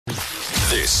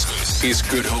This is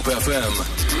Good Hope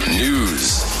FM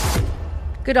News.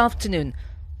 Good afternoon.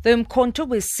 The Umkhonto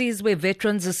weSizwe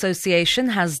Veterans Association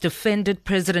has defended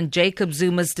President Jacob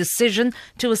Zuma's decision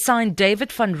to assign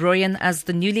David van Rooyen as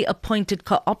the newly appointed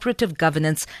Co-operative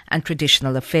Governance and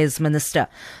Traditional Affairs Minister.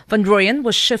 Van Rooyen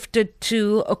was shifted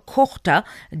to Umkhonto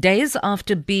days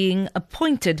after being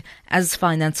appointed as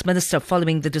Finance Minister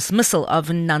following the dismissal of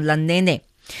Nlanene.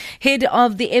 Head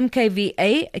of the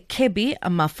MKVA, Kebi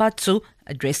Mafatsu,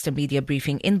 addressed a media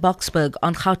briefing in Boksburg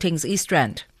on Gauteng's East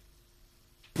Rand.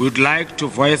 We would like to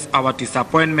voice our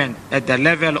disappointment at the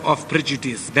level of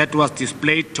prejudice that was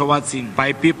displayed towards him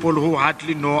by people who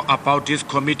hardly know about his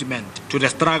commitment to the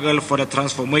struggle for the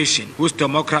transformation whose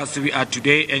democracy we are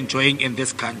today enjoying in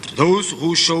this country. Those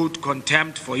who showed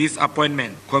contempt for his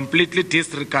appointment completely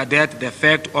disregarded the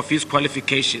fact of his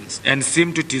qualifications and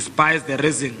seemed to despise the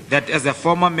reason that as a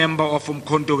former member of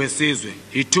Umkhonto weSizwe,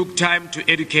 he took time to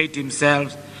educate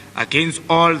himself against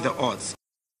all the odds.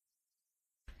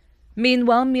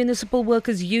 Meanwhile, Municipal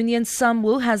Workers Union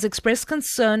SAMWU has expressed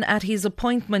concern at his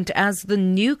appointment as the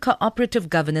new Co-operative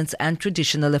Governance and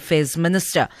Traditional Affairs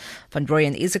Minister. Van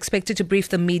Rooyen is expected to brief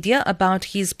the media about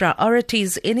his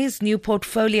priorities in his new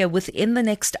portfolio within the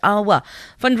next hour.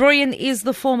 Van Rooyen is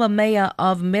the former mayor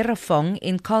of Merafong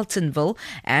in Carletonville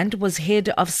and was head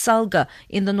of Salga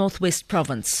in the Northwest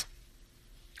Province.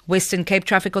 Western Cape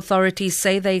traffic authorities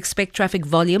say they expect traffic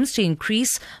volumes to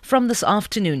increase from this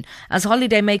afternoon as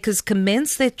holidaymakers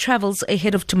commence their travels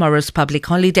ahead of tomorrow's public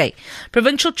holiday.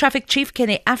 Provincial Traffic Chief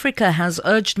Kenny Africa has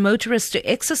urged motorists to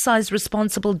exercise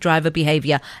responsible driver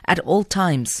behaviour at all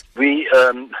times. We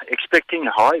expecting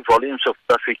high volumes of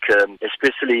traffic,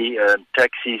 especially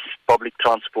taxis, public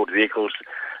transport vehicles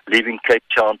leaving Cape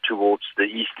Town towards the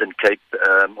Eastern Cape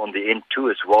on the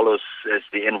N2 as well as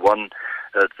the N1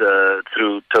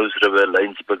 through Toes River,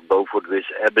 Laingsburg, Beaufort West,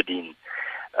 Aberdeen.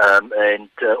 And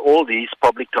all these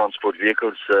public transport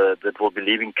vehicles that will be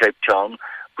leaving Cape Town,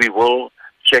 we will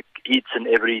check each and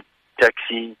every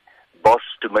taxi bus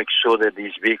to make sure that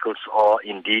these vehicles are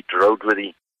indeed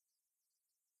roadworthy.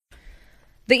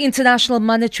 The International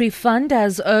Monetary Fund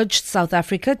has urged South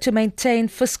Africa to maintain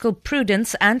fiscal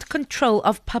prudence and control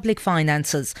of public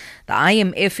finances. The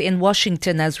IMF in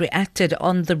Washington has reacted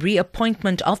on the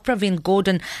reappointment of Pravin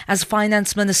Gordhan as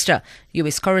Finance Minister.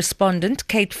 US correspondent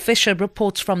Kate Fisher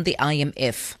reports from the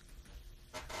IMF.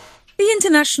 The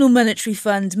International Monetary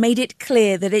Fund made it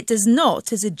clear that it does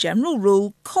not, as a general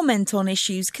rule, comment on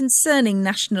issues concerning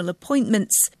national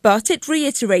appointments, but it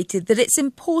reiterated that it's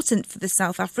important for the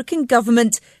South African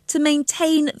government to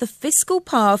maintain the fiscal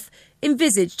path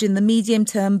envisaged in the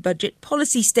medium-term budget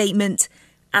policy statement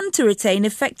and to retain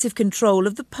effective control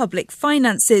of the public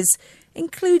finances,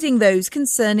 including those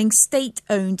concerning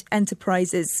state-owned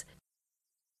enterprises.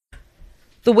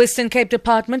 The Western Cape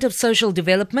Department of Social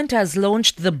Development has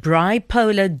launched the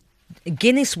Bipolar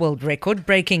Guinness World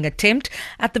Record-breaking attempt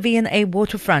at the V&A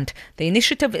waterfront. The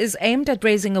initiative is aimed at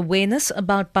raising awareness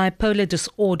about bipolar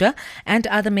disorder and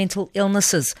other mental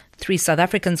illnesses. 3 South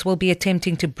Africans will be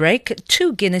attempting to break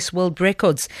 2 Guinness World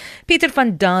Records. Peter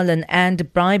van Dalen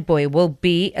and Braaiboy will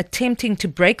be attempting to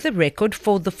break the record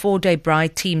for the 4-day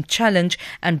Braai Team Challenge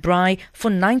and Braai for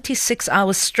 96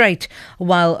 hours straight,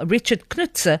 while Richard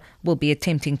Knutzer will be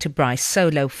attempting to Braai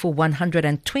solo for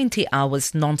 120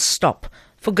 hours non-stop.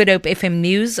 For Good Hope FM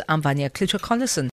News, I'm Vanya Kluter-Collison.